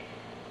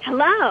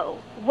Hello.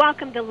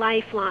 Welcome to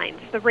Lifelines,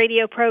 the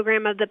radio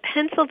program of the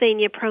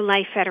Pennsylvania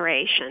Pro-Life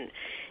Federation.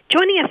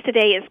 Joining us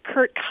today is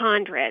Kurt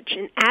Kondrich,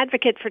 an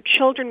advocate for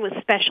children with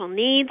special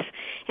needs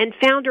and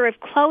founder of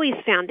Chloe's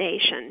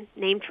Foundation,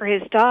 named for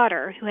his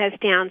daughter who has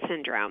Down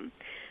syndrome.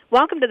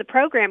 Welcome to the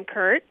program,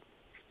 Kurt.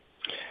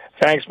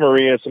 Thanks,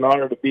 Maria. It's an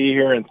honor to be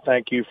here, and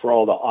thank you for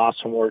all the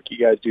awesome work you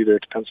guys do there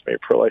at the Pennsylvania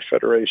Pro-Life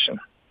Federation.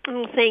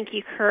 Oh, thank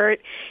you, Kurt.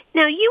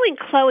 Now, you and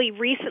Chloe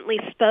recently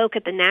spoke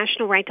at the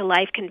National Right to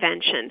Life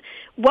Convention.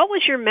 What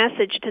was your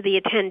message to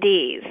the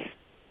attendees?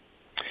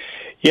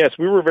 Yes,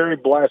 we were very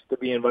blessed to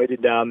be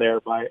invited down there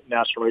by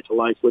National Right to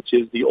Life, which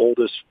is the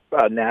oldest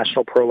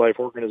national pro-life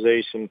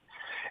organization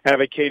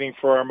advocating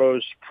for our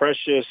most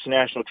precious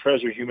national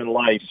treasure, human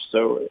life.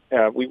 So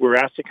we were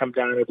asked to come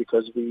down there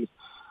because we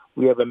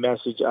have a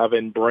message of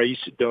embrace,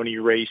 don't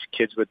erase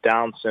kids with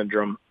Down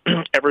syndrome.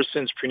 Ever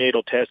since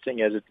prenatal testing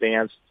has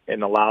advanced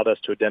and allowed us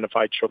to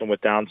identify children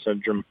with Down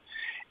syndrome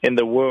in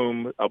the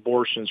womb,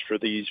 abortions for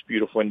these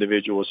beautiful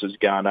individuals has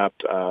gone up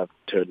to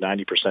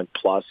 90%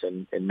 plus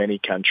in many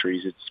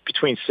countries. It's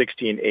between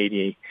 60 and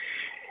 80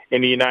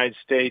 in the United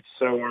States.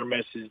 So our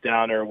message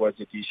down there was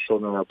that these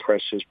children are a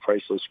precious,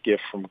 priceless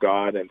gift from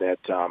God, and that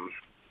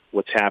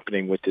what's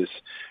happening with this,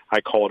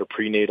 I call it a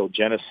prenatal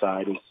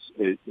genocide.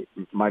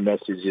 My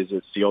message is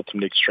it's the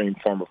ultimate extreme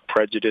form of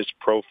prejudice,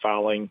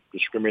 profiling,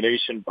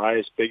 discrimination,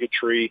 bias,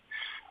 bigotry.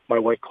 My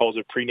wife calls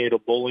it prenatal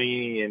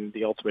bullying and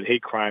the ultimate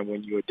hate crime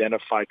when you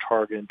identify,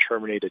 target, and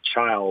terminate a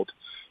child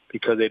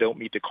because they don't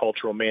meet the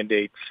cultural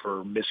mandate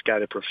for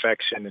misguided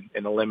perfection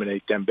and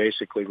eliminate them.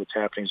 Basically, what's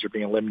happening is they're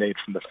being eliminated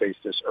from the face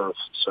of this earth.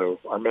 So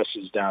our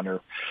message down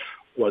there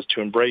was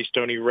to embrace,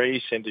 don't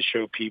erase, and to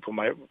show people.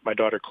 My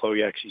daughter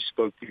Chloe actually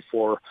spoke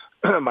before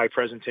my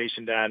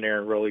presentation down there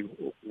and really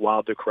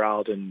wowed the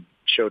crowd and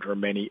showed her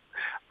many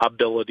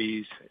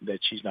abilities, that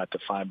she's not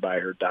defined by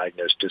her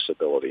diagnosed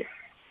disability.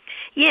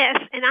 Yes,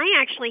 and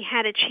I actually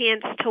had a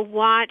chance to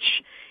watch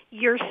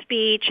your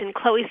speech and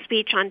Chloe's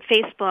speech on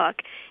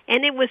Facebook,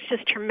 and it was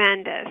just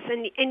tremendous.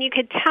 And you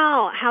could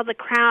tell how the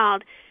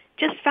crowd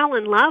just fell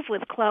in love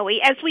with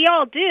Chloe, as we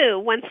all do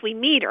once we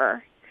meet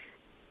her.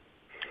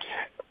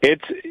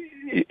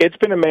 It's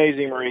been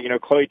amazing, Marie. You know,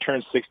 Chloe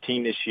turned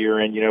 16 this year,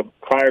 and, you know,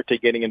 prior to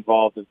getting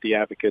involved with the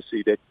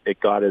advocacy that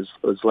God has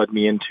led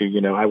me into, you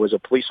know, I was a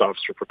police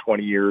officer for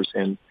 20 years,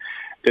 and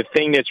the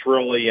thing that's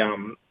really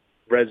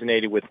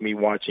resonated with me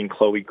watching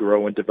Chloe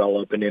grow and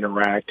develop and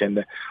interact,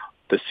 and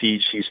the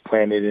seeds she's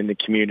planted in the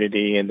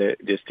community, and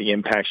the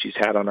impact she's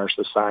had on our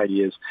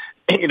society is,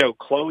 you know,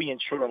 Chloe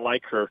and children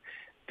like her,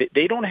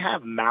 they don't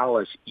have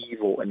malice,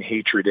 evil, and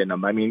hatred in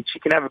them. I mean, she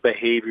can have a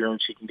behavior and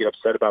she can get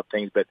upset about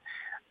things, but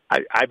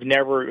I've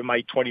never, in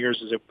my 20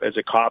 years as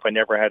a cop, I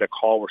never had a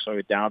call where somebody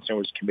with Down syndrome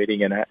was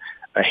committing a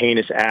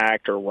heinous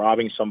act or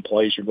robbing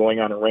someplace or going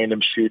on a random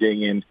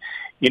shooting. And,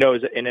 you know,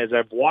 as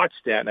I've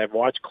watched that, and I've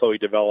watched Chloe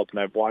develop, and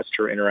I've watched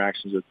her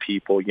interactions with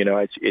people, you know,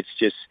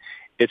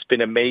 it's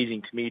been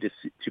amazing to me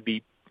to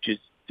be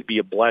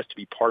blessed to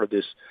be part of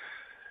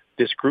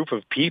this group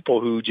of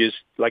people who just,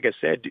 like I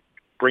said,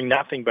 bring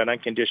nothing but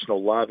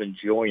unconditional love and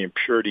joy and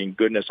purity and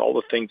goodness, all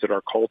the things that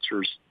our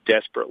culture's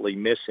desperately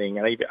missing.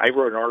 And I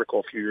wrote an article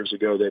a few years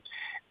ago that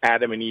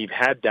Adam and Eve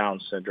had Down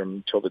syndrome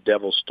until the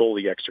devil stole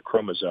the extra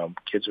chromosome.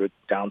 Kids with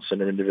Down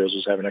syndrome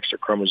individuals have an extra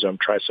chromosome,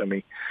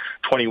 trisomy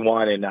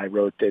 21, and I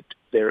wrote that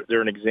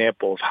they're an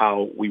example of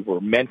how we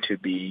were meant to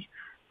be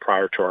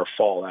prior to our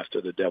fall after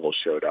the devil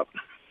showed up.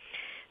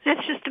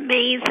 That's just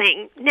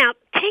amazing. Now,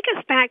 take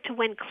us back to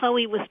when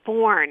Chloe was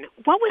born.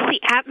 What was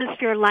the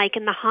atmosphere like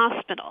in the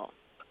hospital?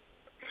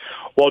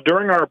 Well,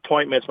 during our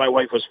appointments, my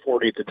wife was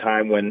 40 at the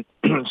time when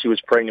she was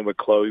pregnant with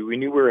Chloe. We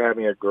knew we were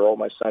having a girl.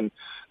 My son,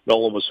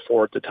 Nolan, was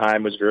 4 at the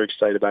time, was very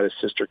excited about his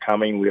sister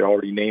coming. We had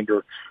already named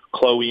her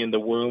Chloe in the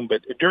womb.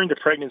 But during the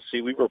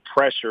pregnancy, we were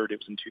pressured, it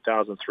was in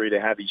 2003,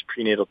 to have these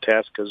prenatal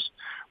tests because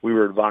we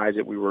were advised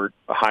that we were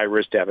at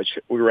risk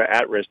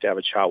to have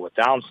a child with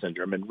Down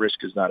syndrome. And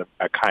risk is not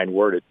a kind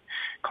word. It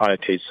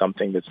connotates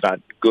something that's not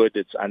good,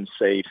 that's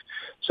unsafe.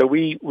 So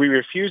we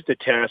refused the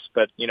test,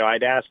 but, you know,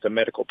 I'd asked a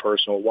medical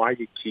person, well, why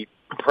do you keep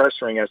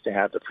pressuring us to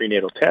have the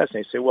prenatal test?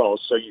 And they say, well,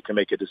 so you can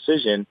make a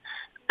decision.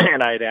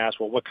 And I'd asked,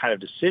 well, what kind of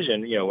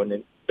decision, you know, and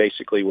it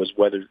basically was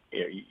whether, you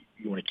know,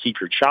 you want to keep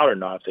your child or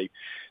not if they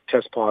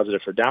test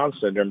positive for Down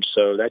syndrome.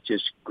 So that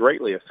just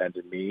greatly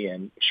offended me.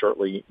 And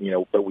shortly, you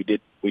know, but we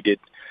did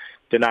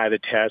deny the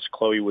test.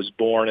 Chloe was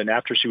born, and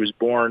after she was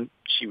born,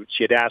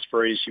 she had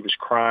aspirated, she was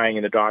crying,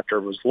 and the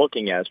doctor was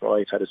looking at us. My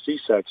wife had a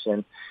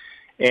C-section.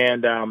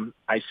 And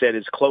I said,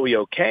 is Chloe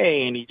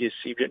okay? And he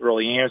didn't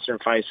really answer.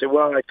 And finally said,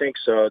 well, I think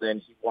so. Then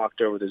he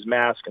walked over with his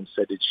mask and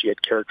said that she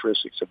had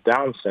characteristics of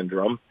Down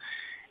syndrome.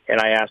 And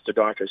I asked the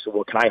doctor, I said,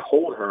 well, can I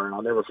hold her? And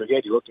I'll never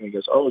forget, he looked at me and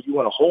goes, oh, you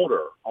want to hold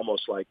her?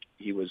 Almost like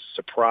he was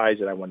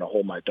surprised that I wanted to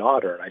hold my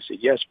daughter. And I said,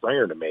 yes, bring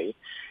her to me.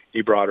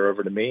 He brought her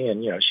over to me,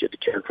 and, you know, she had the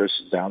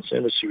characteristics of Down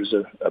syndrome, but she was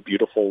a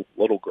beautiful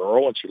little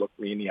girl, and she looked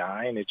me in the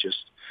eye, and it just,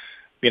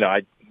 you know,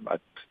 I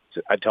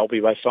tell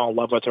people I fell in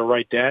love with her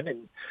right then,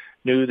 and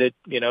knew that,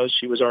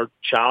 she was our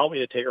child. We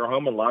had to take her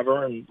home and love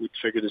her, and we'd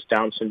figure this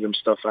Down syndrome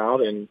stuff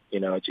out. And,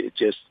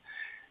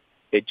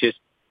 it just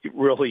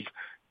really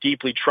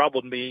deeply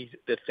troubled me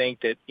to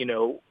think that,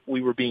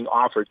 we were being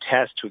offered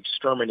tests to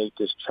exterminate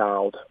this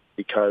child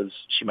because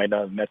she might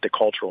not have met the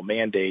cultural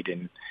mandate.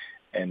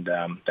 And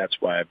that's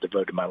why I've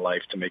devoted my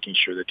life to making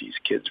sure that these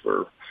kids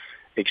were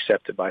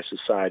accepted by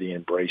society,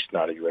 embraced,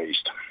 not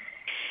erased.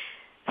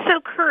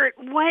 So, Kurt,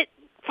 what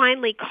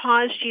finally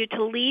caused you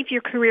to leave your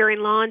career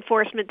in law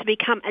enforcement to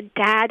become a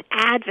dad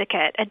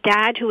advocate, a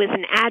dad who is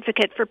an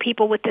advocate for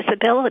people with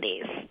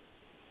disabilities?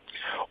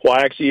 Well,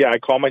 actually, I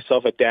call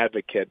myself a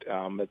dadvocate.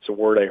 It's a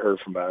word I heard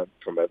from a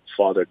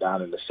father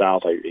down in the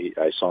South.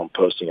 I saw him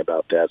posting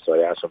about that, so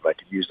I asked him if I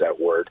could use that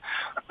word.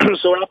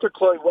 So after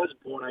Chloe was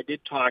born, I did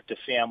talk to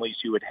families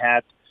who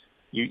had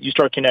you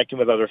start connecting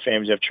with other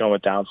families who have children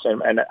with Down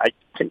syndrome, and I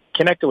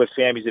connected with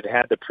families that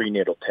had the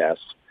prenatal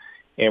test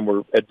and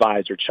were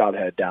advised their child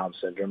had Down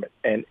syndrome.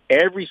 And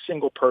every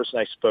single person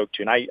I spoke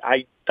to, and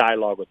I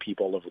dialogue with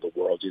people all over the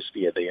world just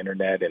via the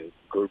internet and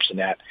groups and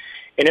that,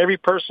 and every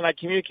person I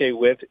communicated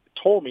with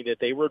told me that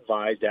they were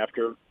advised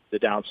after the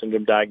Down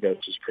syndrome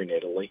diagnosis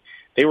prenatally,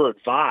 they were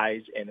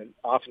advised and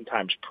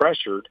oftentimes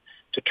pressured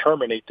to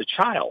terminate the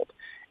child.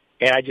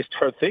 And I just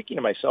started thinking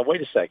to myself,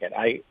 wait a second,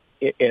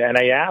 and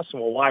I asked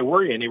them, well, why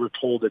were you? And they were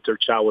told that their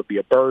child would be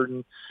a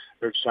burden,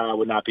 their child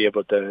would not be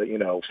able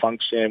to,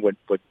 function, would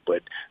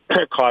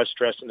cause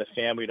stress in the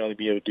family, would only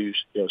be able to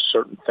do,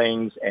 certain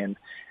things. And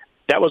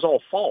that was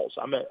all false.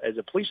 As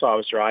a police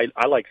officer, I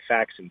like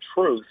facts and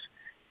truth.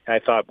 And I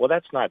thought, well,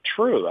 that's not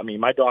true. I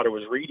mean, my daughter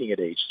was reading at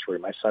age 3.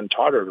 My son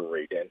taught her to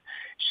read, and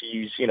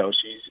she's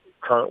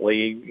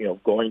currently,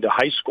 going to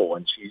high school,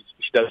 and she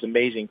does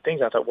amazing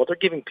things. I thought, well, they're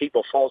giving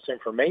people false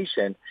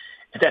information,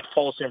 and that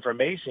false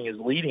information is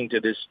leading to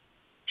this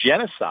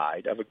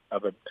genocide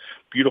of a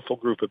beautiful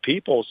group of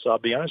people. So I'll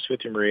be honest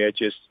with you, Maria,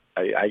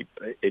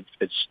 it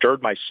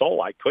stirred my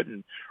soul. I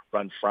couldn't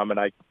run from it.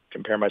 I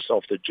compare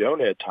myself to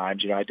Jonah at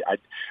times.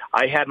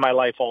 I had my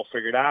life all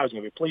figured out. I was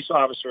going to be a police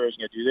officer. I was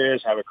going to do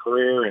this, have a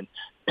career, and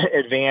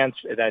advance.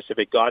 And I said,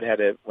 but God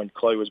when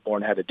Chloe was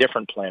born, had a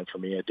different plan for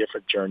me, a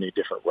different journey, a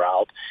different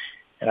route.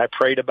 And I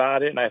prayed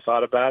about it, and I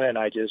thought about it, and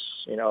I just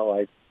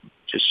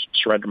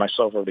surrendered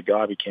myself over to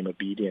God, became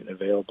obedient and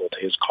available to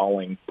His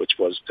calling, which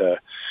was to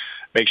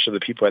make sure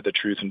that people had the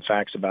truth and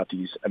facts about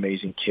these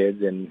amazing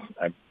kids, and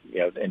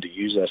to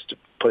use us to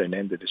put an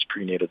end to this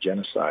prenatal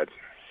genocide.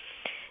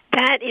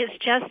 That is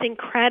just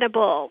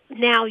incredible.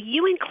 Now,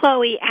 you and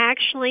Chloe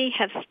actually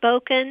have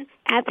spoken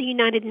at the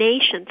United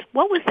Nations.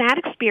 What was that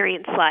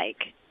experience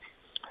like?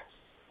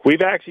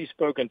 We've actually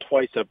spoken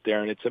twice up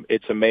there, and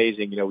it's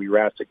amazing. We were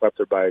asked to go up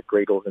there by a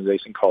great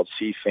organization called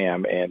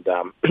CFAM, and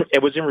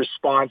it was in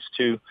response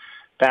to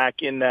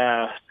back in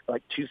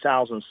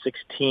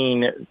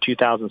 2016,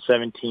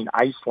 2017,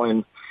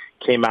 Iceland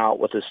came out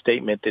with a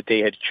statement that they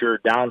had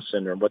cured Down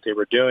syndrome. What they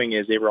were doing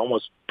is they were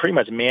almost pretty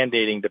much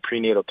mandating the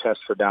prenatal test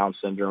for Down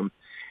syndrome,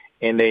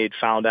 and they had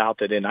found out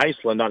that in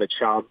Iceland, not a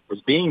child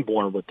was being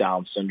born with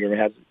Down syndrome. It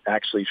has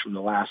actually, from the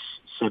last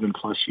 7+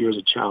 years,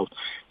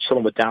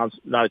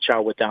 not a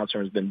child with Down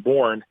syndrome has been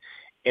born.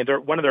 And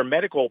one of their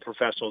medical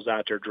professionals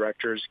out there,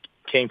 directors,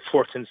 came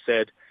forth and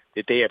said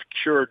that they have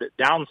cured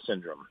Down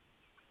syndrome.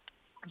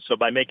 So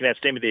by making that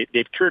statement,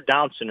 they've cured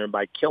Down syndrome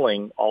by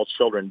killing all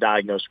children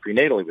diagnosed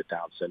prenatally with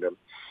Down syndrome.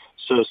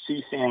 So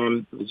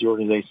CSAM is the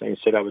organization. I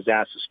said I was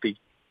asked to speak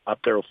up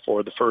there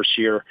for the first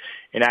year,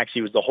 and actually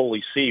it was the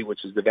Holy See,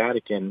 which is the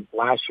Vatican,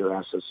 last year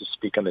asked us to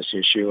speak on this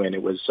issue, and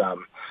it was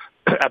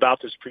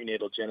about this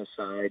prenatal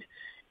genocide.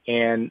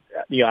 And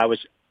I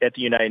was at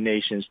the United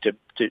Nations to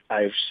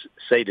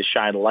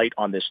shine light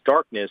on this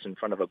darkness in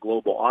front of a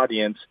global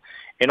audience.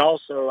 And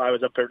also I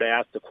was up there to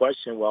ask the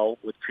question, well,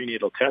 with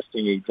prenatal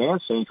testing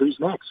advancing, who's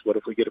next? What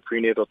if we get a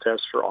prenatal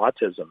test for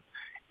autism,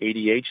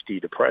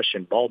 ADHD,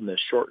 depression, baldness,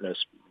 shortness,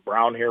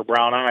 brown hair,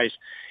 brown eyes?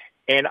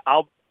 And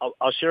I'll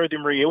share with you,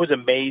 Marie, it was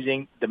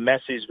amazing. The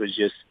message was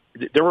just,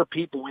 there were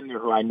people in there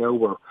who I know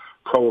were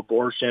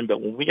pro-abortion, but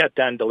when we got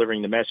done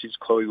delivering the message,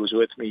 Chloe was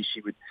with me.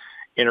 She would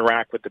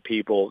interact with the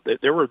people.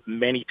 There were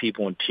many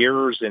people in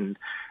tears, and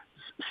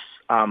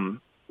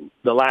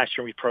the last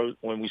year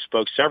when we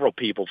spoke, several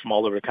people from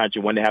all over the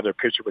country wanted to have their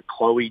picture with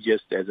Chloe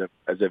just as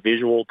a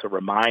visual to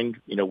remind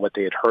what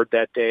they had heard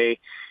that day.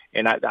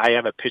 And I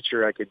have a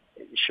picture I could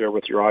share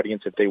with your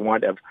audience if they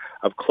want of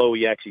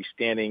Chloe actually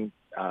standing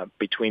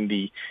between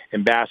the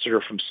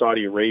ambassador from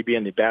Saudi Arabia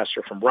and the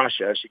ambassador from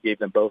Russia. She gave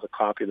them both a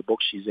copy of the book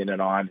she's in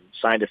and on and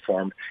signed it for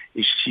them.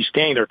 She's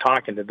standing there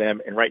talking to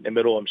them, and right in the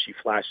middle of them, she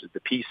flashes the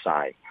peace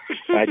sign.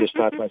 And I just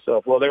thought to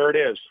myself, well, there it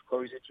is.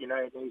 Chloe's at the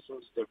United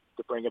Nations to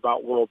bring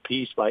about world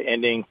peace by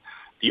ending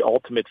the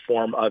ultimate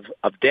form of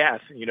death.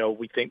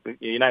 We think the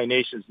United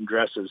Nations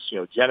addresses,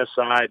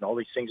 genocide and all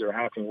these things that are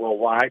happening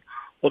worldwide.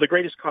 Well, the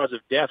greatest cause of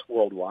death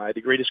worldwide,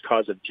 the greatest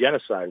cause of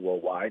genocide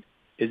worldwide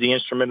is the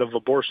instrument of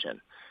abortion.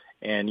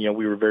 And,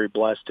 we were very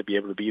blessed to be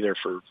able to be there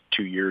for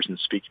 2 years and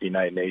speak at the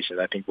United Nations.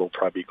 I think we'll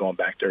probably be going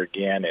back there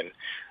again. And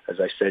as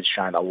I said,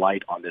 shine a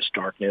light on this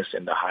darkness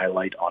and to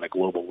highlight on a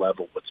global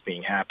level what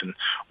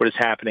is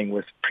happening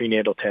with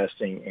prenatal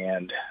testing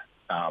and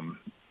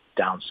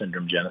Down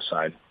syndrome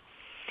genocide.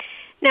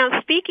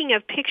 Now, speaking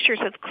of pictures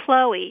of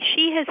Chloe,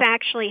 she has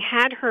actually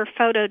had her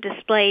photo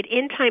displayed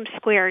in Times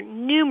Square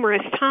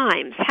numerous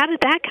times. How did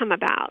that come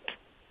about?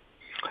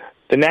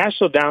 The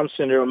National Down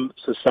Syndrome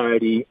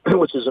Society,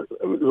 which is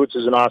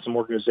an awesome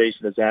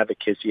organization as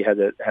advocacy, has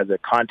a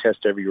contest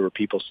every year where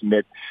people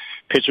submit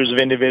pictures of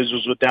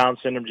individuals with Down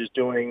syndrome just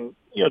doing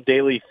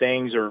daily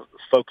things or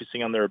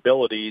focusing on their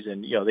abilities,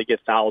 and they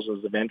get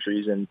thousands of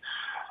entries, and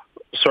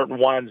certain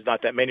ones,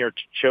 not that many, are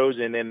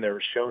chosen, and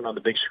they're shown on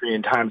the big screen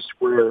in Times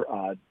Square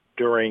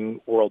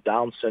during World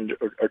Down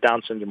Syndrome or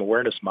Down Syndrome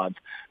Awareness Month.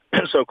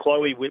 So,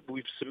 Chloe,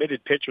 we've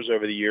submitted pictures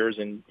over the years,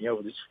 and I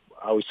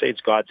always say it's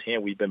God's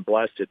hand. We've been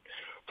blessed that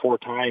 4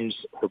 times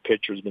her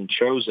picture has been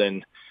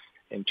chosen.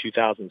 In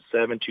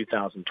 2007,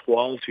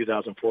 2012,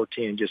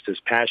 2014, and just this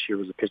past year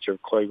was a picture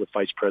of Chloe with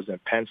Vice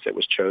President Pence that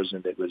was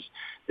chosen.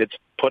 It's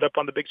put up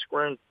on the big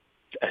square,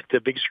 at the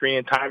big screen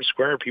in Times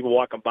Square. People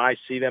walking by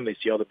see them. They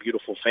see all the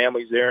beautiful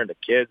families there and the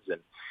kids and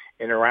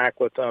interact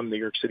with them. The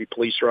New York City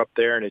police are up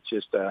there, and it's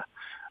just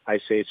I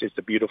say it's just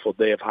a beautiful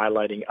day of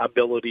highlighting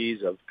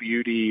abilities, of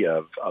beauty,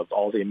 of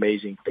all the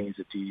amazing things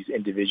that these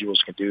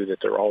individuals can do, that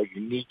they're all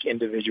unique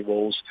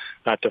individuals,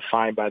 not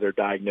defined by their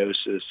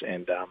diagnosis.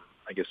 And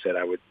like I said,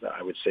 I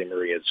would say,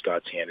 Maria, it's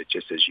God's hand. It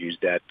just has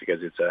used that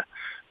because it's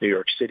New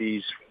York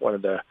City's one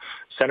of the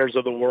centers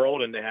of the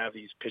world, and to have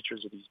these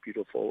pictures of these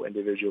beautiful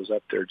individuals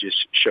up there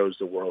just shows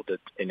the world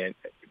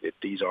that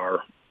these are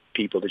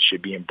people that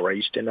should be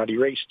embraced and not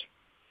erased.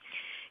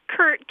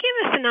 Kurt,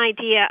 give us an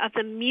idea of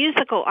the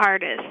musical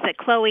artists that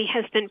Chloe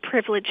has been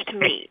privileged to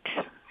meet.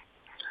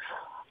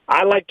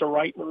 I like to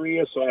write,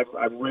 Maria, so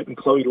I've written.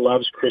 Chloe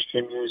loves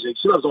Christian music.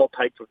 She loves all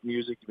types of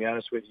music, to be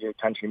honest with you,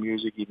 country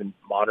music, even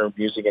modern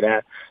music and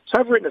that. So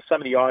I've written to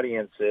some of the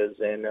audiences,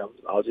 and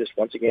I'll just,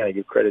 once again, I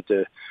give credit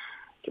to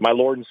my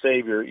Lord and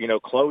Savior.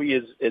 Chloe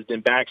has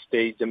been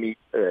backstage to meet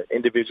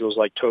individuals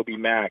like Toby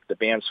Mac. The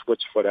band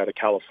Switchfoot out of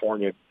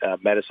California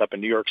met us up in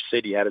New York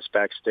City, had us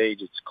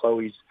backstage. It's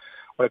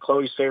one of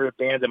Chloe's favorite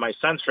bands and my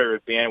son's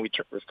favorite band. We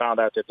found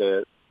out that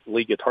the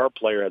lead guitar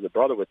player has a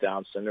brother with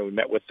Down syndrome. We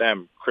met with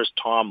them. Chris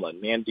Tomlin,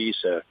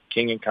 Mandisa,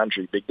 King and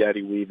Country, Big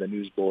Daddy Weave, the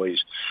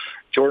Newsboys,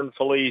 Jordan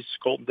Felice,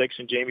 Colton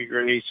Dixon, Jamie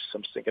Grace.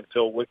 I'm thinking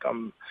Phil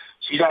Wickham.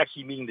 She's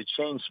actually meeting the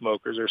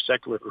Chainsmokers, their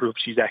secular group.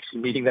 She's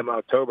actually meeting them in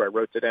October. I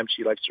wrote to them.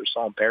 She likes her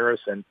song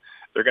Paris, and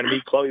they're going to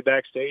meet Chloe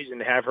backstage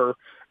and have her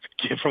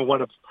give her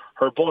one of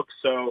her books.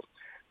 So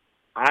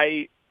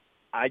I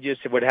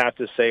just would have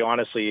to say,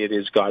 honestly, it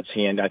is God's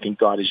hand. I think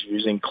God is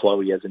using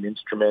Chloe as an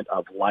instrument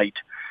of light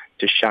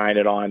to shine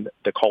it on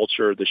the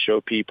culture, to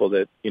show people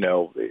that,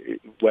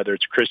 whether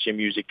it's Christian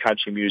music,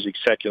 country music,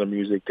 secular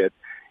music,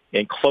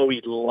 and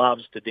Chloe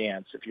loves to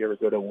dance. If you ever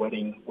go to a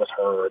wedding with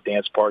her or a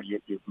dance party,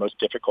 your most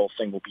difficult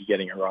thing will be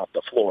getting her off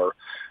the floor.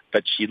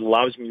 But she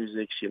loves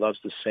music. She loves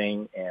to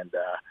sing, and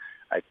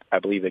I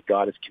believe that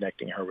God is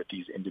connecting her with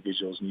these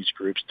individuals and these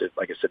groups to,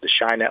 like I said, to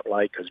shine that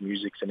light, because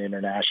music's an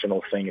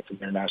international thing. It's an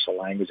international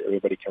language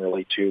everybody can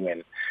relate to,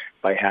 and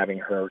by having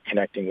her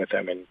connecting with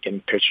them and getting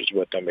pictures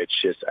with them, it's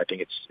just, I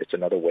think it's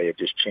another way of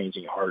just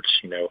changing hearts.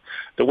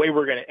 The way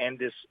we're going to end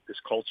this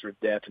culture of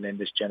death and end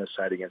this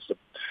genocide against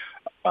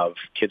of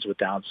kids with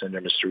Down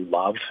syndrome is through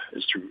love,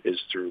 is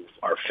through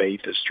our faith,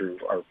 is through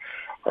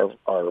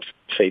our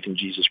faith in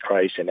Jesus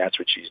Christ, and that's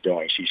what she's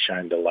doing. She's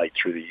shining the light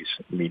through these,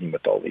 meeting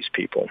with all these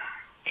people.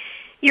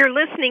 You're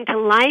listening to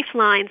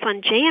Lifelines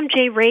on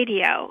JMJ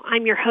Radio.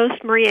 I'm your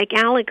host, Maria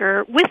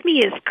Gallagher. With me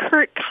is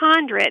Kurt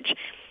Kondrich,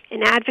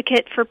 an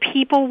advocate for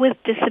people with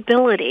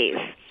disabilities.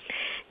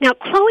 Now,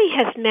 Chloe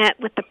has met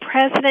with the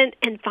president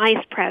and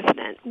vice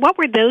president. What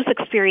were those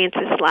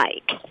experiences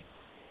like?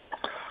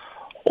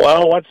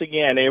 Well, once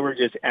again, they were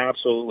just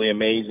absolutely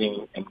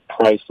amazing and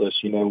priceless.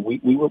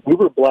 We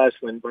were blessed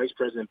when Vice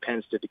President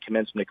Pence did the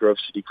commencement at Grove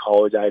City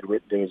College. I had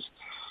written to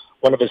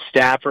one of his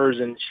staffers,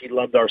 and she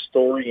loved our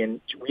story. And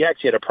we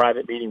actually had a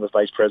private meeting with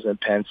Vice President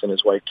Pence and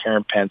his wife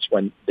Karen Pence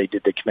when they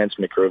did the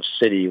commencement at Grove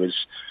City.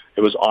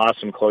 It was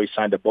awesome. Chloe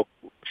signed a book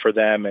for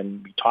them,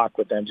 and we talked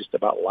with them just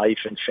about life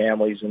and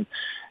families, and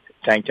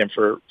thanked him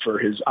for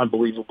his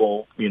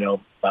unbelievable,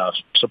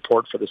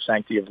 support for the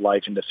sanctity of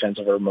life in defense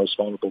of our most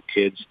vulnerable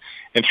kids.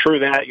 And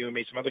through that, we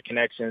made some other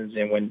connections.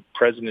 And when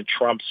President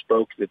Trump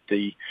spoke at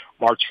the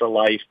March for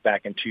Life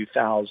back in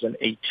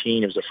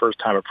 2018, it was the first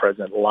time a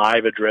president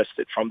live addressed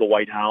it from the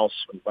White House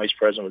when the vice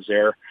president was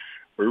there.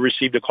 We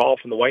received a call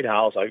from the White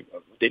House. I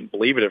didn't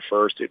believe it at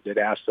first. It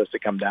asked us to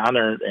come down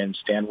there and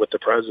stand with the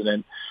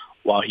president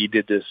while he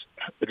did this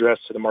address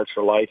to the March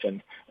for Life.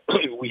 And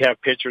we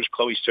have pictures.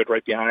 Chloe stood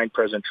right behind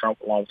President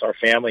Trump along with our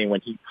family. And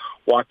when he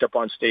walked up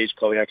on stage,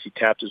 Chloe actually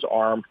tapped his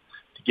arm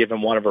to give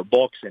him one of her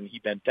books. And he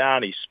bent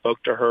down. He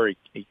spoke to her.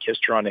 He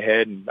kissed her on the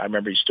head. And I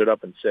remember he stood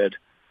up and said,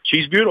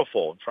 she's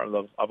beautiful in front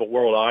of a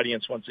world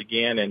audience once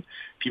again. And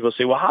people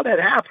say, well, how'd that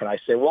happen? I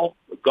say, well,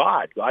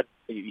 God,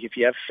 if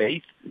you have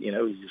faith, you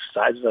know, the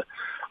size of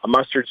a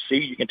mustard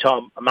seed, you can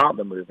tell a mountain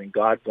to move. And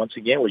God, once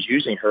again, was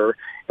using her.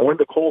 And one of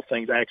the cool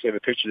things, I actually have a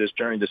picture of this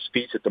during the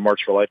speech at the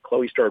March for Life.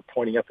 Chloe started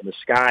pointing up in the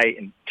sky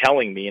and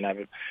telling me, and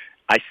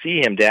I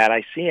see him, Dad,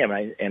 I see him.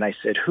 And I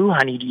said, who,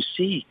 honey, do you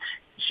see?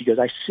 She goes,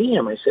 I see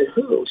him. I said,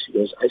 who? She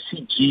goes, I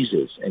see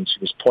Jesus. And she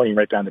was pointing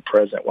right down the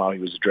president while he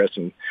was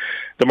addressing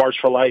the March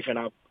for Life. And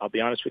I'll be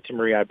honest with you,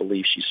 Maria, I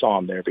believe she saw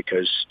him there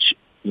because,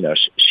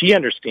 she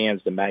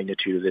understands the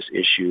magnitude of this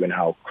issue and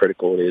how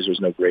critical it is. There's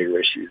no greater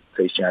issue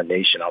facing our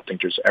nation. I don't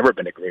think there's ever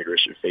been a greater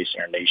issue facing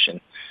our nation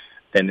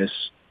than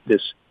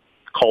this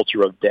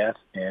culture of death.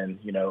 And,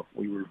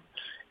 we were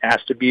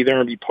asked to be there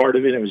and be part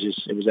of it. It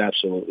was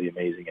absolutely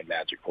amazing and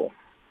magical.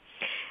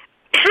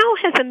 How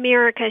has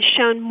America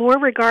shown more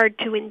regard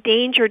to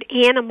endangered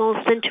animals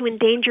than to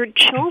endangered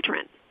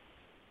children?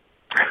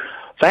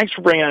 Thanks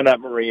for bringing that up,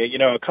 Maria.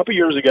 A couple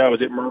years ago, I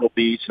was at Myrtle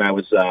Beach, and I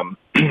was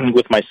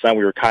with my son.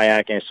 We were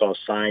kayaking. I saw a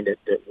sign that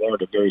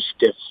warned of very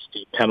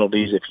steep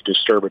penalties if you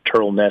disturb a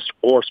turtle nest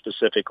or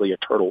specifically a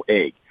turtle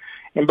egg.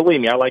 And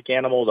believe me, I like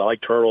animals. I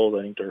like turtles.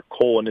 I think they're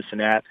cool and this and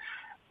that.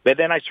 But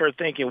then I started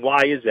thinking,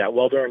 why is that?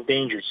 Well, they're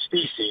endangered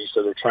species,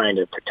 so they're trying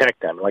to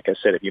protect them. Like I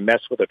said, if you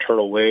mess with a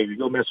turtle egg, you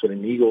go mess with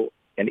an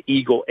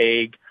eagle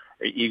egg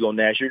or eagle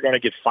nest, you're going to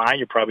get fined.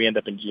 You'll probably end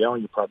up in jail,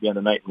 and you'll probably be on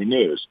the nightly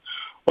news.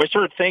 Well, I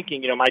started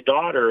thinking, my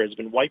daughter has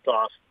been wiped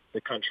off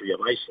the country of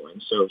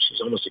Iceland, so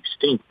she's almost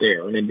extinct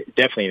there, and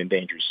definitely an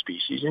endangered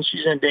species. And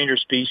she's an endangered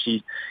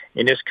species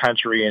in this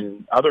country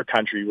and other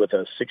countries with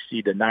a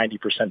 60 to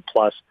 90%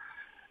 plus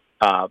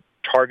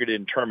targeted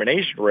and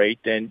termination rate.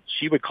 Then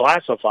she would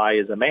classify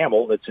as a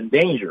mammal that's in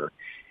danger.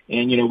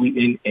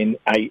 And,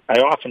 I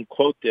often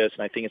quote this,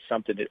 and I think it's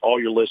something that all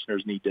your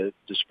listeners need to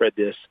spread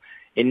this.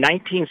 In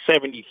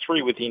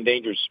 1973, with the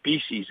Endangered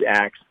Species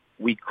Act,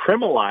 we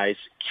criminalized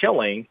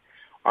killing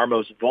our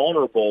most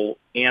vulnerable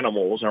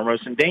animals, our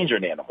most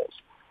endangered animals.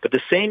 But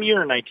the same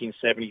year in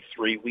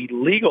 1973, we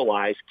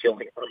legalized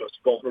killing our most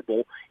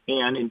vulnerable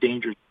and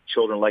endangered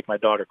children, like my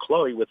daughter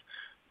Chloe, with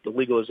the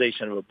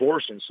legalization of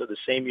abortion. So the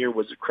same year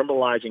was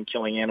criminalizing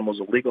killing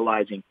animals,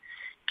 legalizing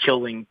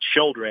killing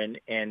children.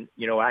 And,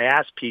 I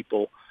asked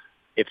people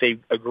if they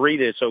agree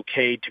that it's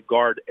okay to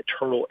guard a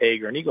turtle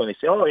egg or an eagle, and they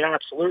say, oh, yeah,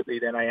 absolutely.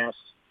 Then I asked,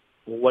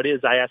 well,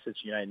 I asked this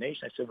United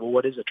Nations. I said, well,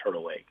 what is a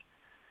turtle egg?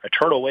 A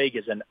turtle egg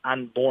is an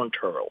unborn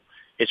turtle.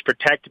 It's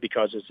protected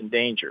because it's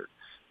endangered.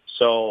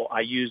 So I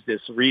used this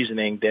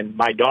reasoning. Then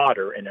my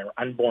daughter in her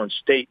unborn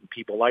state, and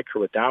people like her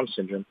with Down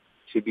syndrome,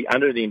 should be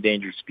under the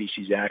Endangered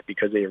Species Act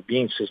because they are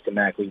being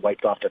systematically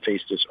wiped off the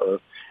face of this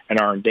earth and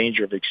are in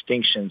danger of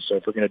extinction. So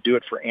if we're going to do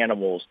it for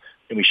animals,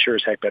 then we sure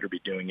as heck better be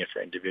doing it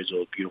for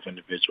individuals, beautiful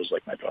individuals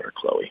like my daughter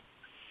Chloe.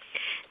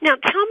 Now,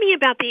 tell me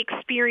about the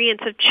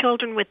experience of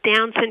children with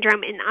Down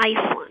syndrome in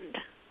Iceland.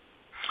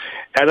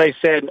 As I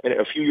said,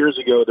 a few years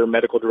ago, their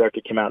medical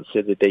director came out and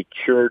said that they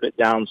cured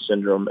Down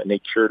syndrome, and they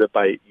cured it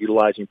by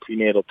utilizing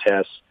prenatal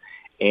tests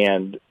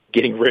and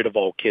getting rid of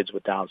all kids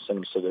with Down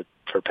syndrome, so that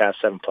for the past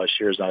 7+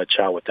 years, not a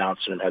child with Down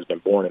syndrome has been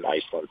born in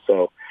Iceland.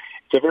 So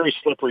it's a very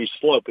slippery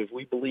slope. If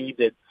we believe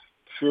that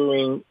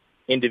curing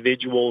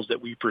individuals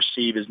that we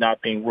perceive as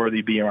not being worthy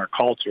of being in our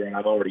culture, and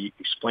I've already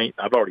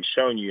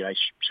shown you, and I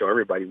show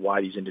everybody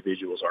why these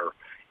individuals are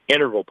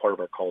integral part of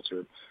our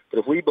culture. But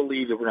if we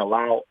believe that we're going to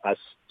allow us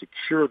to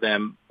cure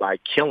them by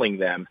killing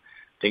them,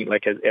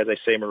 like as I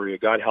say, Maria,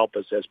 God help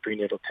us as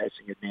prenatal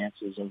testing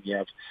advances and we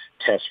have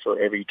tests for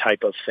every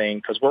type of thing,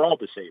 because we're all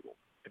disabled.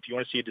 If you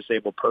want to see a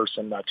disabled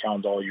person, I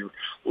challenge all your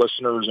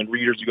listeners and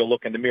readers to go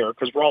look in the mirror,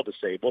 because we're all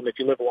disabled. And if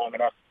you live long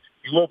enough,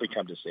 you will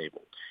become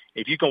disabled.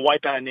 If you can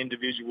wipe out an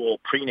individual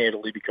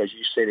prenatally because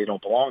you say they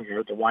don't belong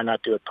here, then why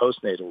not do it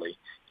postnatally?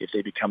 If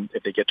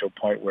they get to a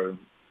point where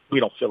we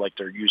don't feel like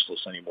they're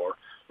useless anymore,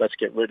 let's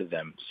get rid of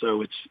them.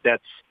 So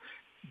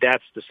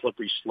that's the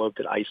slippery slope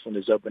that Iceland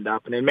has opened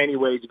up. And in many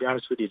ways, to be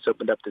honest with you, it's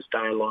opened up this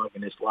dialogue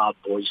and this loud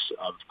voice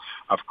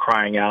of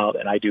crying out.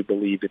 And I do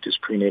believe that this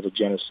prenatal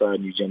genocide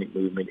and eugenic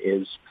movement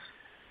is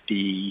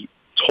the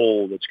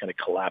toll that's going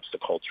to collapse the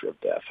culture of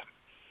death.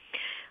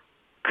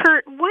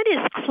 Kurt, what is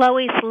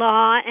Chloe's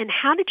Law, and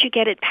how did you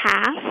get it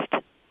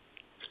passed?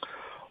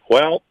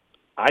 Well,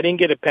 I didn't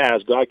get it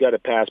passed. God got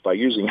it passed by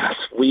using us.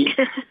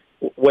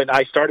 When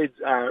I started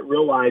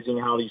realizing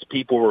how these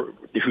people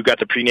who got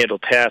the prenatal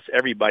test,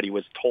 everybody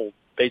was told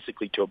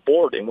basically to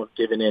abort and weren't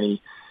given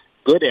any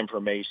good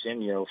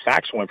information,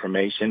 factual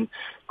information.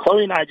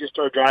 Chloe and I just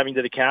started driving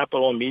to the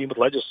Capitol and meeting with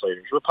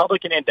legislators,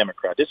 Republican and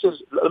Democrat.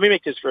 Let me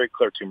make this very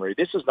clear to you, Marie.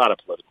 This is not a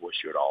political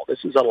issue at all. This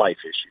is a life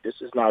issue. This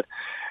is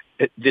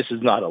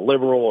not a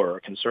liberal or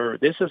a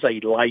conservative. This is a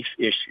life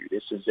issue.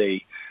 This is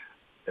a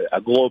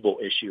global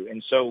issue.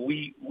 And so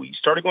we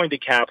started going to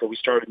Capitol. We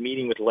started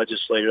meeting with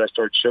legislators. I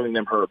started showing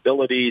them her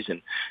abilities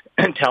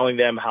and telling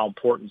them how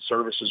important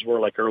services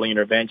were, like early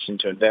intervention,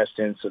 to invest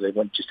in so they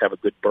wouldn't just have a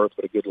good birth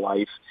but a good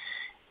life.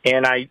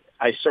 And I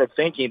started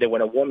thinking that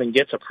when a woman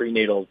gets a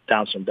prenatal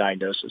Down syndrome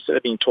diagnosis, instead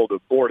of being told to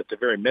abort, at the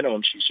very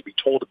minimum, she should be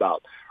told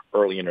about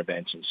early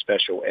intervention,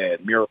 special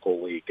ed,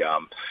 Miracle League,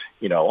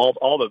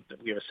 all the,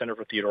 we have a Center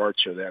for Theater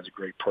Arts show that has a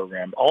great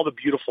program, all the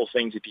beautiful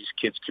things that these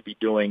kids could be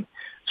doing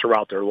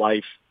throughout their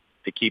life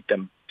to keep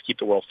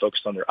the world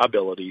focused on their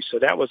abilities. So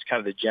that was kind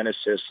of the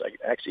genesis. I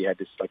actually had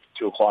this like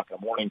 2:00 in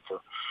the morning for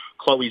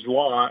Chloe's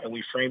Law, and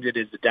we framed it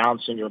as the Down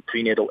Syndrome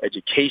Prenatal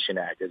Education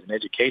Act, as an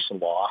education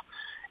law.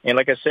 And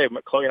like I said,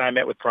 Chloe and I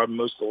met with probably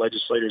most of the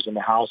legislators in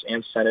the House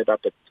and Senate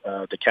up at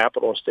the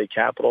Capitol, state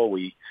Capitol.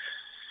 We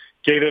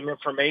gave them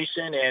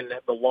information and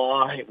the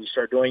law. We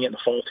started doing it in the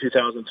fall of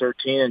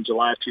 2013. In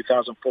July of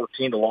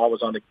 2014, the law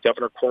was on the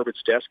Governor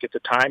Corbett's desk at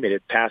the time. It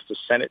had passed the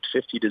Senate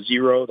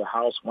 50-0, the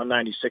House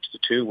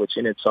 196-2, which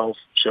in itself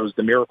shows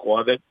the miracle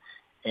of it.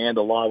 And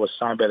the law was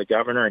signed by the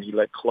governor, and he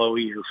let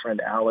Chloe, her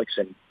friend Alex,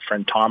 and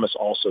friend Thomas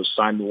also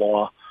sign the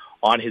law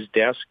on his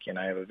desk, and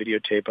I have a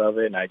videotape of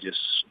it, and I just,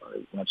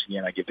 once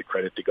again, I give the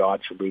credit to God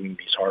for moving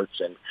these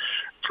hearts and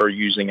for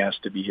using us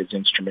to be his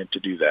instrument to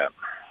do that.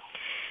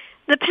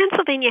 The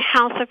Pennsylvania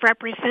House of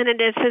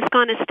Representatives has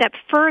gone a step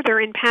further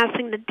in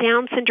passing the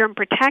Down Syndrome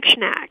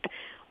Protection Act.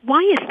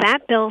 Why is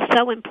that bill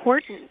so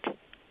important?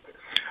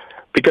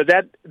 Because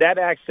that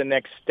act's the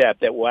next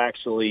step that will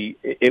actually,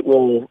 it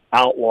will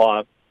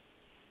outlaw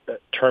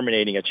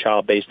terminating a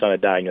child based on a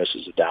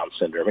diagnosis of Down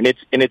syndrome. And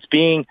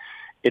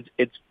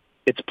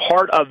it's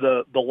part of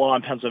the law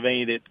in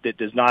Pennsylvania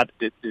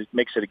that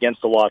makes it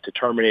against the law to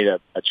terminate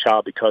a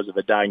child because of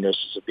a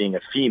diagnosis of being a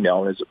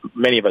female. And as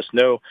many of us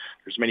know,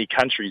 there's many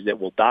countries that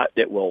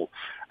will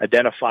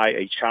identify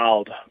a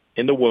child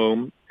in the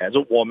womb as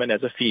a woman,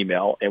 as a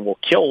female, and will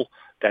kill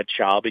that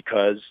child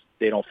because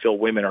they don't feel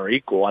women are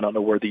equal. I don't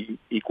know where the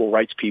equal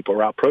rights people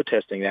are out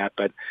protesting that,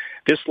 but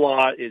this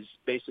law is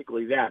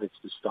basically that. It's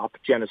to stop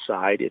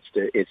genocide.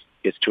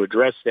 It's to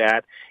address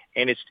that,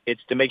 and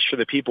it's to make sure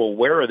that people are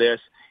aware of this.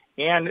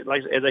 And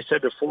like, as I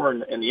said before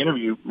in the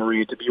interview,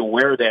 Maria, to be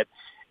aware that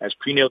as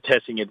prenatal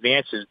testing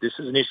advances, this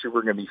is an issue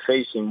we're going to be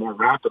facing more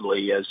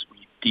rapidly as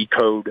we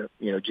decode,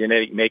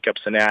 genetic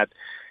makeups and that.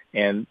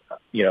 And,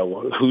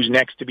 who's the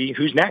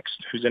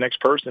next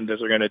person that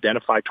they're going to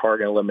identify,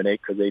 target, and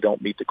eliminate because they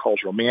don't meet the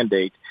cultural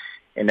mandate.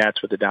 And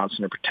that's what the Down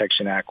Syndrome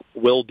Protection Act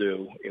will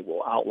do. It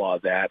will outlaw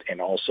that,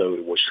 and also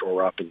it will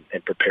shore up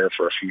and prepare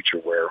for a future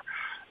where,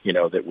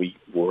 that we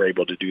were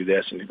able to do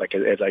this. And like,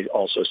 as I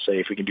also say,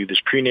 if we can do this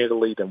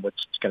prenatally, then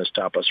what's going to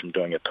stop us from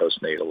doing it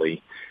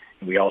postnatally?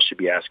 And we all should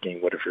be asking,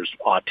 what if there's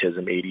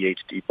autism,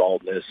 ADHD,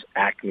 baldness,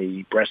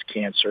 acne, breast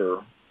cancer,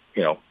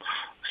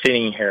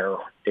 thinning hair?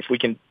 If we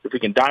can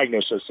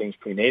diagnose those things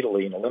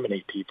prenatally and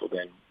eliminate people,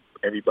 then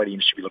everybody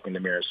should be looking in the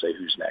mirror and say,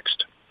 who's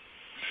next?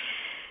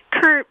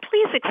 Kurt,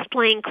 please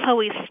explain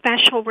Chloe's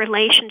special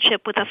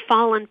relationship with a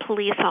fallen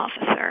police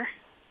officer.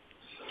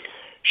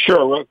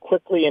 Sure. Real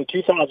quickly, in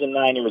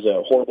 2009, there was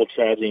a horrible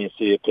tragedy in the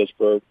city of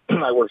Pittsburgh.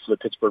 I worked for the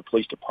Pittsburgh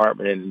Police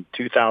Department. In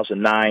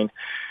 2009,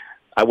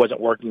 I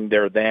wasn't working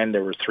there then.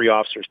 There were 3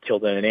 officers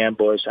killed in an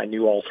ambush. I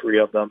knew all 3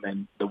 of them,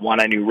 and the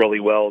one I knew really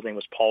well, his name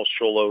was Paul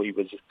Schullo. He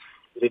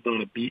lived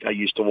on a beat I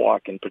used to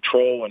walk and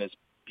patrol, and his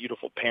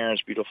beautiful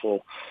parents,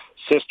 beautiful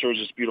sisters,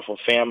 his beautiful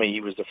family. He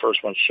was the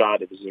first one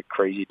shot. It was a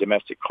crazy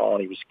domestic call,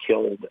 and he was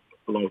killed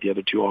along with the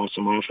other 2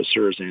 awesome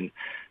officers. And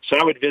so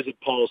I would visit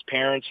Paul's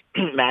parents,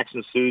 Max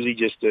and Susie,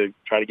 just to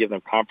try to give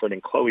them comfort,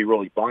 and Chloe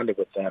really bonded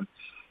with them.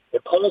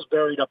 And Paul's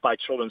buried up by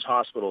Children's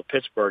Hospital of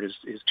Pittsburgh.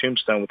 His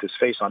tombstone with his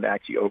face on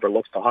actually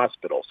overlooks the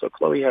hospital. So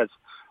Chloe has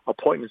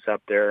appointments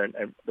up there. And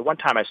the one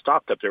time I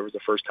stopped up there was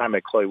the first time I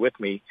had Chloe with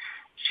me.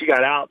 She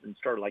got out and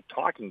started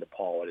talking to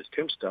Paul at his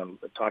tombstone,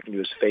 talking to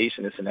his face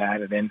and this and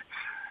that. And then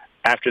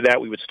after that,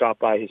 we would stop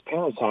by his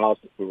parents' house.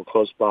 We were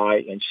close by,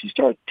 and she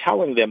started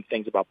telling them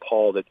things about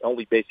Paul that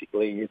only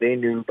basically they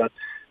knew about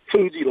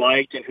foods he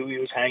liked and who he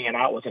was hanging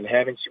out with in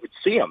heaven. She would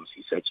see him.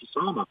 She said she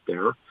saw him up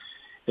there.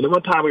 And then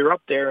one time we were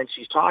up there, and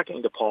she's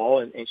talking to Paul,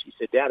 and she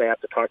said, Dad, I have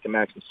to talk to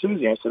Max and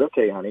Susie. I said,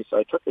 okay, honey. So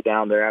I took her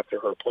down there after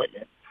her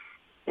appointment.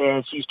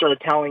 And she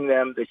started telling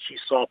them that she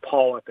saw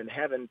Paul up in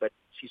heaven, but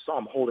she saw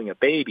him holding a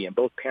baby, and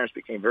both parents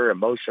became very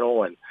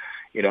emotional. And,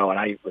 and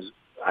I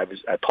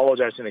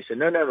apologized, and they said,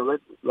 no,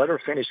 let her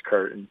finish,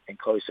 Kurt. And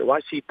Chloe said, well,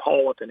 I see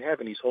Paul up in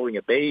heaven. He's holding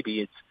a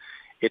baby.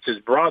 It's his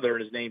brother,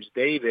 and his name's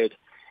David,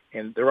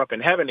 and they're up in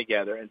heaven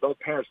together. And both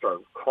parents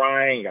started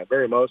crying, got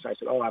very emotional. I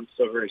said, oh, I'm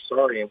so very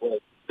sorry. And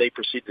they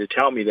proceeded to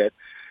tell me that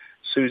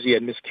Susie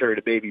had miscarried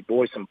a baby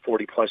boy some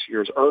 40-plus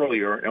years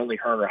earlier, and only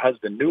her and her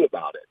husband knew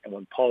about it. And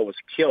when Paul was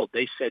killed,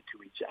 they said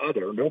to each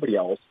other, nobody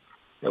else,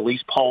 at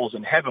least Paul's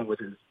in heaven with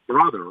his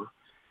brother.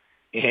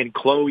 And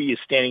Chloe is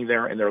standing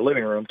there in their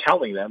living room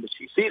telling them that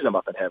she sees them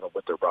up in heaven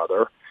with their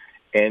brother,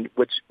 and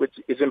which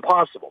is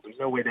impossible. There's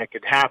no way that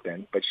could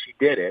happen, but she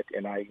did it.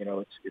 And I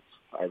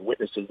have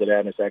witnesses to that,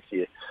 and it's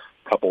actually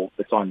a couple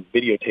that's on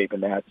videotape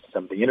and that,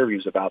 some of the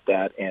interviews about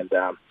that. And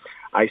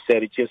I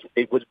said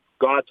it was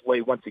God's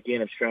way once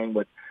again of showing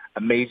what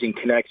amazing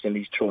connection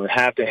these children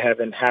have to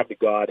heaven, have to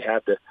God,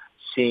 have to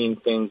seeing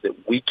things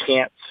that we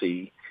can't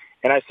see.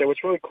 And I said,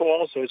 what's really cool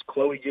also is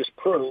Chloe just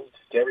proved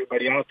to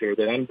everybody out there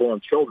that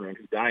unborn children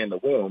who die in the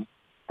womb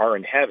are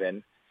in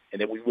heaven,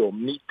 and that we will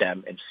meet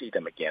them and see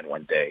them again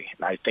one day.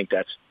 And I think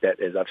that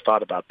as I've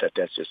thought about that,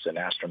 that's just an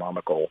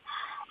astronomical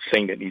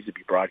thing that needs to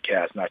be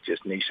broadcast, not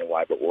just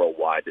nationwide, but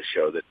worldwide, to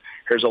show that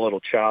here's a little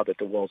child that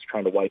the world's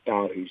trying to wipe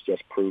out who's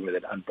just proven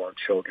that unborn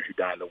children who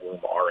die in the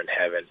womb are in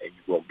heaven, and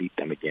you will meet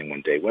them again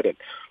one day.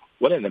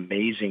 What an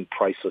amazing,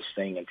 priceless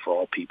thing, and for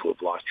all people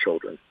who've lost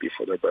children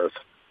before their birth.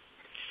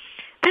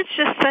 That's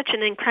just such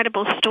an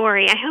incredible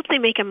story. I hope they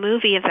make a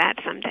movie of that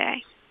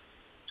someday.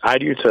 I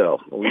do too.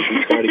 We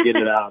try to get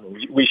it out.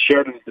 We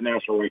shared it at the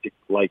National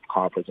Life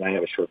Conference, and I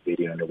have a short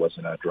video, and there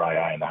wasn't a dry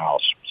eye in the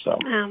house. So.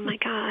 Oh my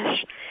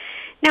gosh!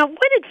 Now,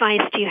 what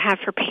advice do you have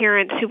for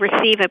parents who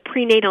receive a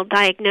prenatal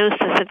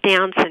diagnosis of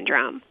Down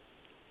syndrome?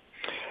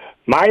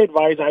 My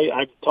advice,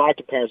 I've talked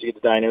to parents who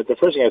get the diagnosis. The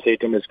first thing I say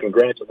to them is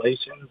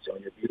congratulations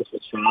on your beautiful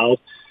child.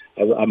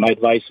 My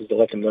advice is to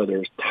let them know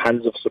there's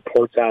tons of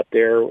supports out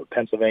there.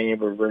 Pennsylvania,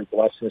 we're very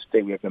blessed in the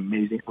state. We have an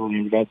amazing early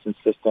intervention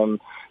system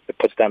that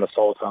puts down a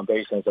solid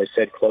foundation. As I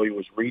said, Chloe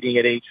was reading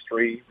at age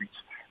 3,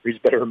 reads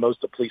better than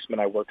most of the policemen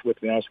I worked with.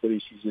 To be honest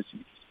with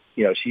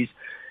you,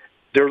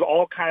 there's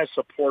all kinds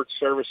of support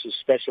services,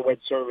 special ed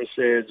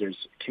services. There's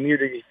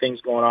community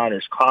things going on.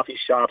 There's coffee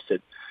shops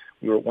that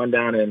we were one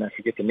down in, I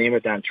forget the name of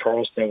it, down in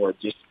Charleston, where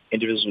just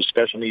individuals with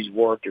special needs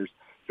work. There's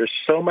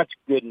so much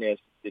goodness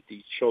that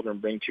these children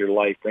bring to your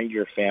life, bring to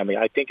your family.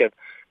 I think of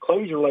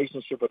Chloe's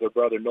relationship with her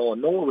brother Noah.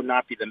 Noah would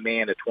not be the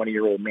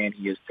 20-year-old man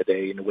he is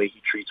today, and the way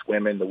he treats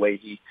women, the way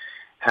he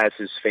has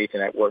his faith in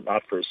that work,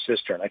 not for his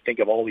sister. And I think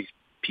of all these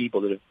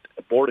people that have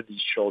aborted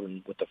these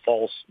children with the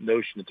false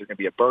notion that they're going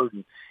to be a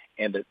burden,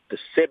 and the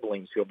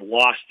siblings who have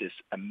lost this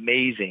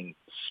amazing,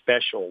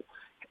 special,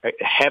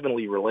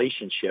 heavenly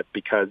relationship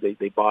because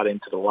they bought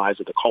into the lies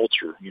of the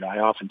culture. I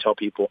often tell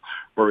people,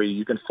 where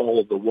you can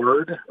follow the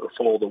word or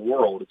follow the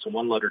world. It's a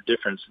one-letter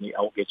difference, and it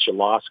will get you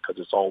lost because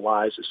it's all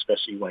lies,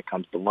 especially when it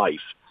comes to life.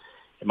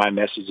 And my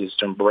message is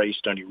to embrace,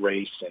 don't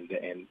erase, and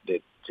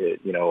that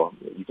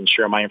you can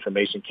share my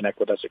information, connect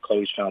with us at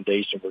Chloe's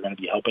Foundation. We're going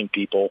to be helping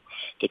people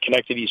to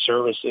connect to these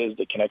services,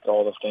 to connect to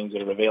all the things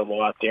that are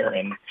available out there,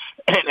 and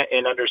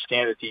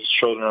understand that these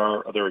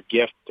children they're a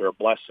gift, they're a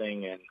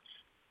blessing, and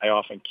I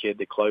often kid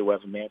that Chloe will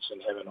have a mansion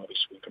in heaven always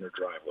sweeping her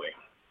driveway.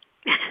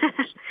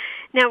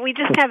 Now, we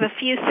just have a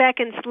few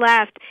seconds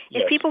left.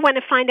 Yes. If people want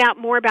to find out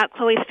more about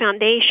Chloe's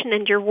Foundation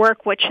and your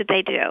work, what should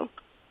they do?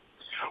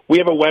 We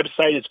have a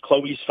website. It's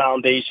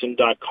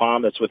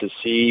chloesfoundation.com. That's with a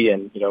C.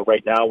 And,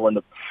 right now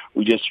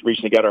we just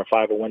recently got our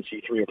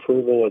 501c3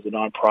 approval as a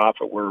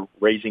nonprofit. We're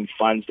raising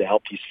funds to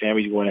help these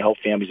families. We want to help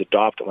families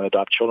adopt. We want to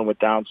adopt children with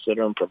Down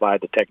syndrome,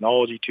 provide the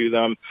technology to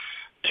them,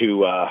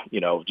 to,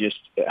 just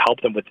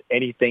help them with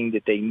anything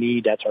that they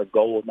need. That's our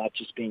goal, not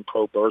just being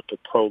pro-birth, but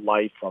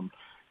pro-life from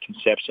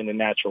conception to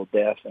natural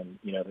death. And,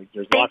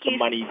 there's lots of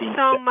money. Thank you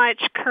so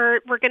much,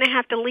 Kurt. We're going to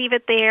have to leave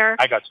it there.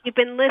 I got you. You've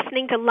been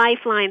listening to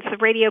Lifelines, the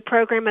radio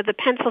program of the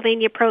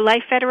Pennsylvania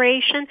Pro-Life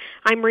Federation.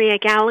 I'm Maria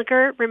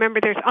Gallagher. Remember,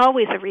 there's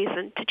always a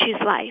reason to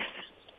choose life.